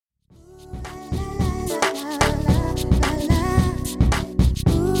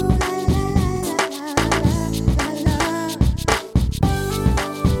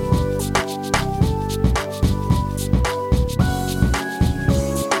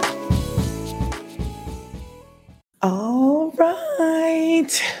All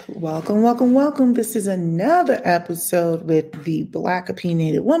right. Welcome, welcome, welcome. This is another episode with the Black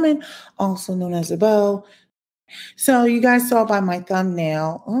Opinionated Woman, also known as a Bo. So, you guys saw by my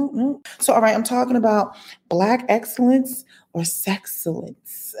thumbnail. So, all right, I'm talking about Black excellence or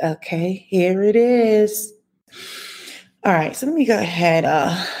sexcellence. Okay, here it is. All right, so let me go ahead.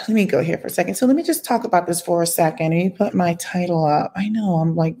 Let me go here for a second. So let me just talk about this for a second. And you put my title up. I know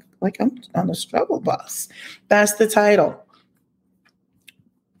I'm like I'm on the struggle bus. That's the title.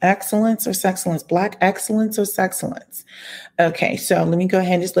 Excellence or sexcellence? Black excellence or sexcellence? Okay, so let me go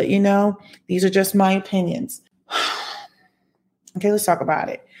ahead and just let you know these are just my opinions. Okay, let's talk about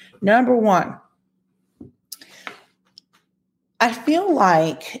it. Number one, I feel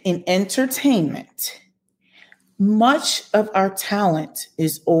like in entertainment, much of our talent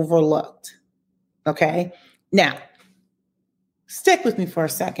is overlooked. Okay. Now, stick with me for a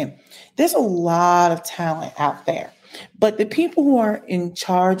second. There's a lot of talent out there, but the people who are in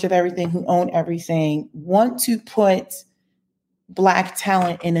charge of everything, who own everything, want to put Black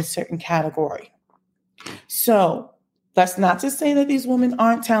talent in a certain category. So that's not to say that these women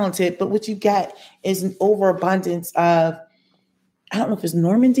aren't talented, but what you get is an overabundance of, I don't know if it's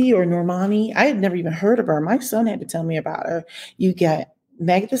Normandy or Normani. I had never even heard of her. My son had to tell me about her. You get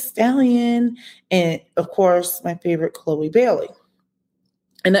Meg Thee Stallion, and of course, my favorite, Chloe Bailey.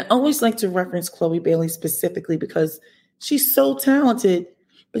 And I always like to reference Chloe Bailey specifically because she's so talented,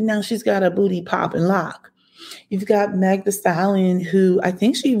 but now she's got a booty pop and lock. You've got Meg Thee Stallion, who I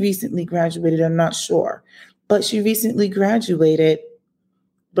think she recently graduated. I'm not sure, but she recently graduated.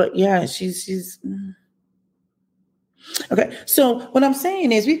 But yeah, she's okay. So what I'm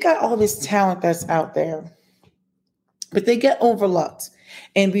saying is we've got all this talent that's out there, but they get overlooked.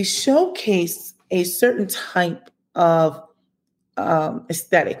 And we showcase a certain type of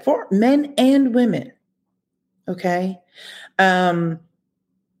aesthetic for men and women. Okay.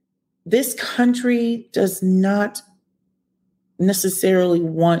 This country does not necessarily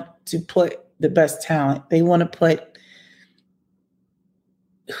want to put the best talent. They want to put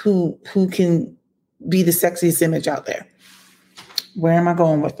who can be the sexiest image out there. Where am I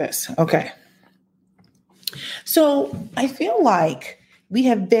going with this? Okay. So I feel like we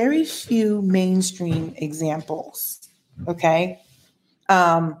have very few mainstream examples. Okay.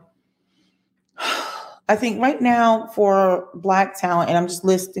 I think right now for Black talent, and I'm just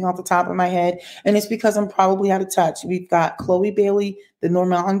listing off the top of my head, and it's because I'm probably out of touch. We've got Chloe Bailey, the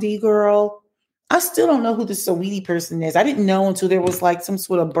Normandy girl. I still don't know who the Saweetie person is. I didn't know until there was like some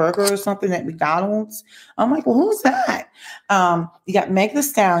sort of burger or something at McDonald's. I'm like, well, who's that? You got Meg Thee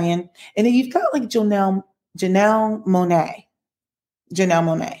Stallion, and then you've got like Janelle Monáe. Janelle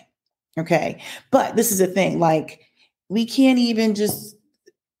Monáe. Okay. But this is the thing, like, we can't even just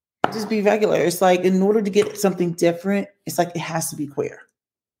be regular. It's like in order to get something different, it's like it has to be queer.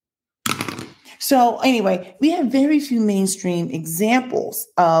 So anyway, we have very few mainstream examples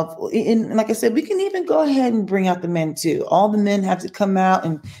of, and like I said, we can even go ahead and bring out the men too. All the men have to come out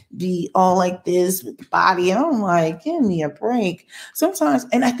and be all like this with the body. And I'm like, give me a break. Sometimes,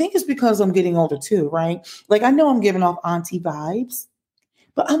 and I think it's because I'm getting older too, right? Like I know I'm giving off auntie vibes,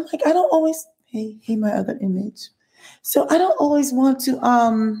 but I'm like, I don't always, hey, my other image. So I don't always want to,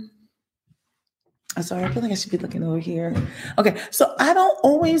 I'm sorry, I feel like I should be looking over here. Okay, so I don't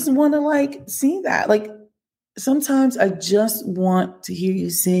always want to like see that. Like sometimes I just want to hear you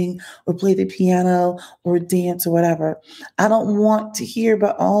sing or play the piano or dance or whatever. I don't want to hear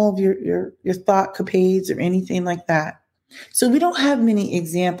about all of your thought capades or anything like that. So we don't have many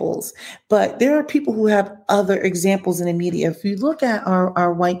examples, but there are people who have other examples in the media. If you look at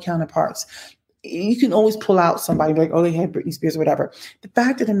our white counterparts, you can always pull out somebody like, oh, they had Britney Spears or whatever. The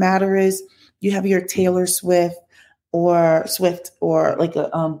fact of the matter is, you have your Taylor Swift or like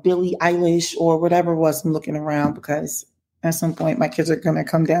a Billie Eilish or whatever it was. I'm looking around because at some point my kids are going to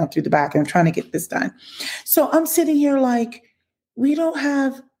come down through the back and I'm trying to get this done. So I'm sitting here like, we don't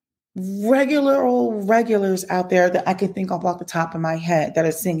have regular old regulars out there that I can think of off the top of my head that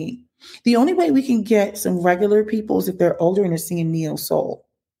are singing. The only way we can get some regular people is if they're older and they're singing neo soul.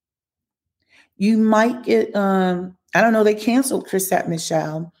 You might get, I don't know, they canceled Chrisette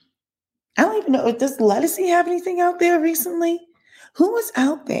Michele. I don't even know. Does Ledisi have anything out there recently? Who is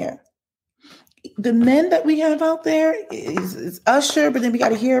out there? The men that we have out there is Usher, but then we got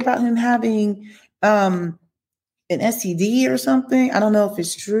to hear about him having an STD or something. I don't know if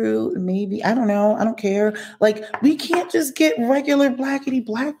it's true. Maybe. I don't know. I don't care. Like, we can't just get regular blackety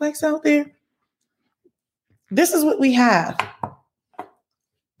blacks out there. This is what we have.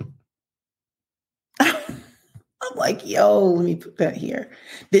 I'm like, yo, let me put that here.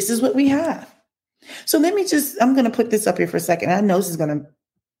 This is what we have. So I'm going to put this up here for a second. I know this is going to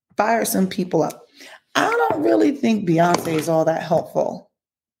fire some people up. I don't really think Beyonce is all that helpful.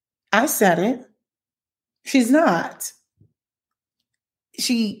 I said it. She's not.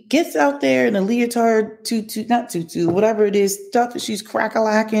 She gets out there in a leotard, not tutu, whatever it is, stuff that she's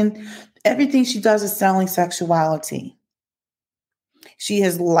crack-a-lacking. Everything she does is selling sexuality. She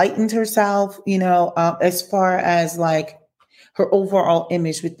has lightened herself, as far as like her overall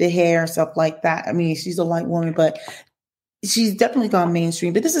image with the hair and stuff like that. I mean, she's a light woman, but she's definitely gone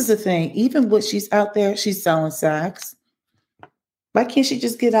mainstream. But this is the thing. Even when she's out there, she's selling sex. Why can't she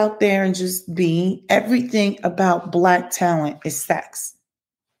just get out there and just be? Everything about Black talent is sex.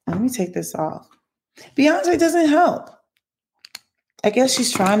 Let me take this off. Beyonce doesn't help. I guess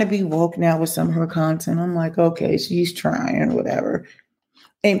she's trying to be woke now with some of her content. I'm like, okay, she's trying, whatever.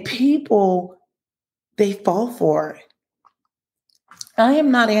 And people, they fall for it. I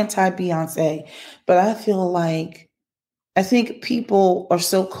am not anti-Beyonce, but I think people are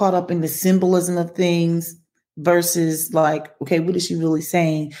so caught up in the symbolism of things versus like, okay, what is she really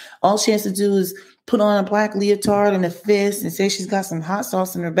saying? All she has to do is put on a black leotard and a fist and say she's got some hot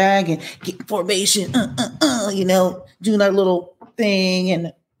sauce in her bag and get formation, doing that little thing.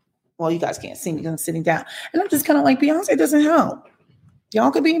 And well, you guys can't see me because I'm sitting down. And I'm just kind of like, Beyonce doesn't help.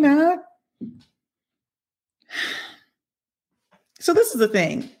 Y'all could be mad. So this is the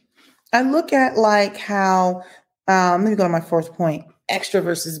thing. I look at like how, let me go to my fourth point, extra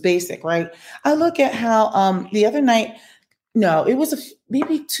versus basic, right? I look at how the other night, no, it was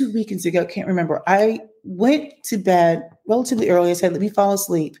maybe 2 weekends ago. Can't remember. I went to bed relatively early. I said, let me fall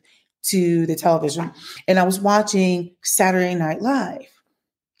asleep to the television. And I was watching Saturday Night Live.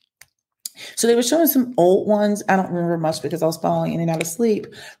 So they were showing some old ones. I don't remember much because I was falling in and out of sleep.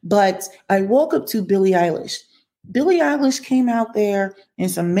 But I woke up to Billie Eilish. Billie Eilish came out there in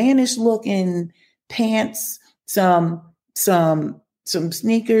some mannish looking pants, some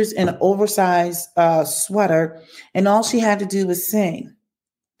sneakers and an oversized sweater. And all she had to do was sing.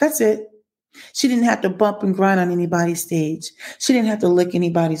 That's it. She didn't have to bump and grind on anybody's stage. She didn't have to lick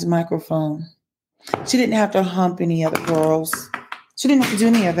anybody's microphone. She didn't have to hump any other girls. She didn't have to do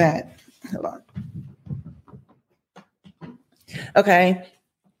any of that. Hold on. Okay.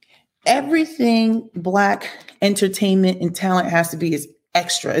 Everything Black entertainment and talent has to be is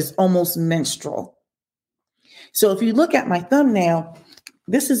extra. It's almost menstrual. So if you look at my thumbnail,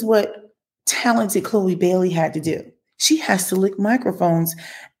 this is what talented Chloe Bailey had to do. She has to lick microphones.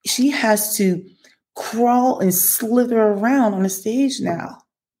 She has to crawl and slither around on the stage now.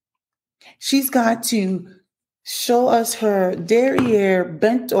 She's got to show us her derriere,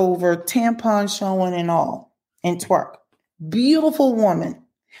 bent over, tampon showing and all, and twerk. Beautiful woman.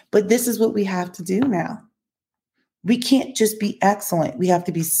 But this is what we have to do now. We can't just be excellent. We have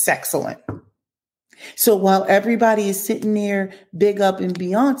to be sexcellent. So while everybody is sitting there big up in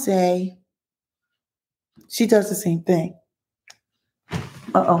Beyonce, she does the same thing.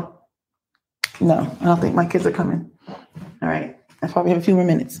 Uh-oh. No, I don't think my kids are coming. All right. I probably have a few more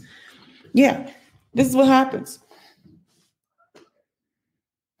minutes. Yeah, this is what happens.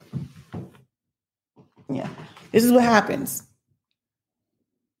 Yeah, this is what happens.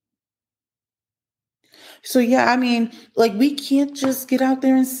 So, yeah, I mean, like, we can't just get out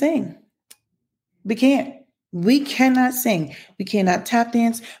there and sing. We can't. We cannot sing. We cannot tap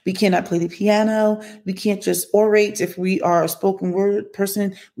dance. We cannot play the piano. We can't just orate if we are a spoken word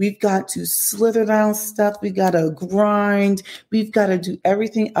person. We've got to slither down stuff. We've got to grind. We've got to do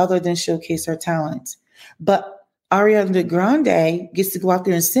everything other than showcase our talent. But Ariana Grande gets to go out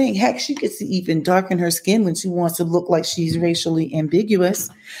there and sing. Heck, she gets to even darken her skin when she wants to look like she's racially ambiguous.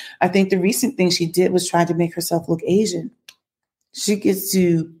 I think the recent thing she did was try to make herself look Asian. She gets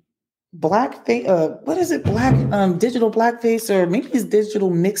to blackface, what is it? Digital blackface, or maybe it's digital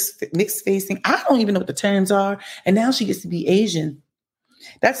mixed facing. I don't even know what the terms are. And now she gets to be Asian.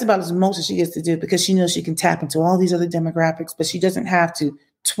 That's about as much as she gets to do because she knows she can tap into all these other demographics, but she doesn't have to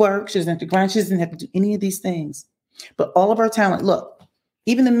twerk. She doesn't have to grind. She doesn't have to do any of these things. But all of our talent, look,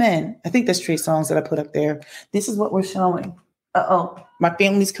 even the men, I think that's Trey Songz that I put up there. This is what we're showing. Uh-oh, my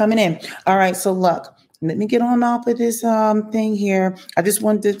family's coming in. All right, so look. Let me get on off of this thing here. I just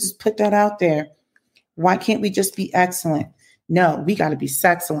wanted to just put that out there. Why can't we just be excellent? No, we got to be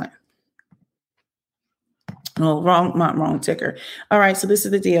sexcellent. Oh, wrong ticker. All right, so this is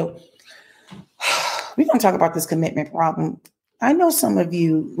the deal. We're going to talk about this commitment problem. I know some of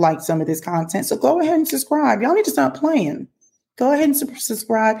you like some of this content, so go ahead and subscribe. Y'all need to stop playing. Go ahead and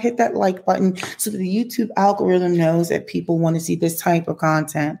subscribe, hit that like button so that the YouTube algorithm knows that people want to see this type of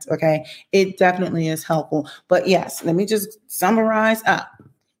content, okay? It definitely is helpful. But yes, let me just summarize up.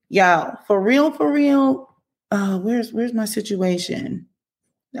 Y'all, for real, where's my situation?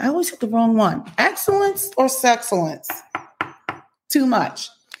 I always hit the wrong one. Excellence or sexcellence? Too much.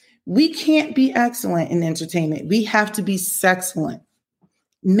 We can't be excellent in entertainment. We have to be sexcellent.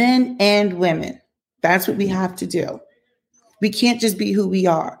 Men and women. That's what we have to do. We can't just be who we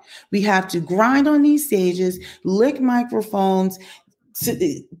are. We have to grind on these stages, lick microphones,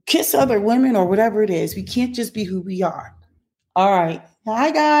 kiss other women or whatever it is. We can't just be who we are. All right.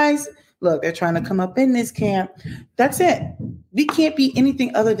 Hi, guys. Look, they're trying to come up in this camp. That's it. We can't be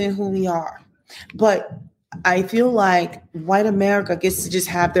anything other than who we are. But I feel like white America gets to just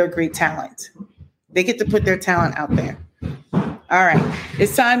have their great talent. They get to put their talent out there. All right.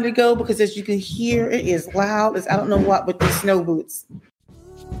 It's time to go because as you can hear, it is loud. I don't know what with these snow boots.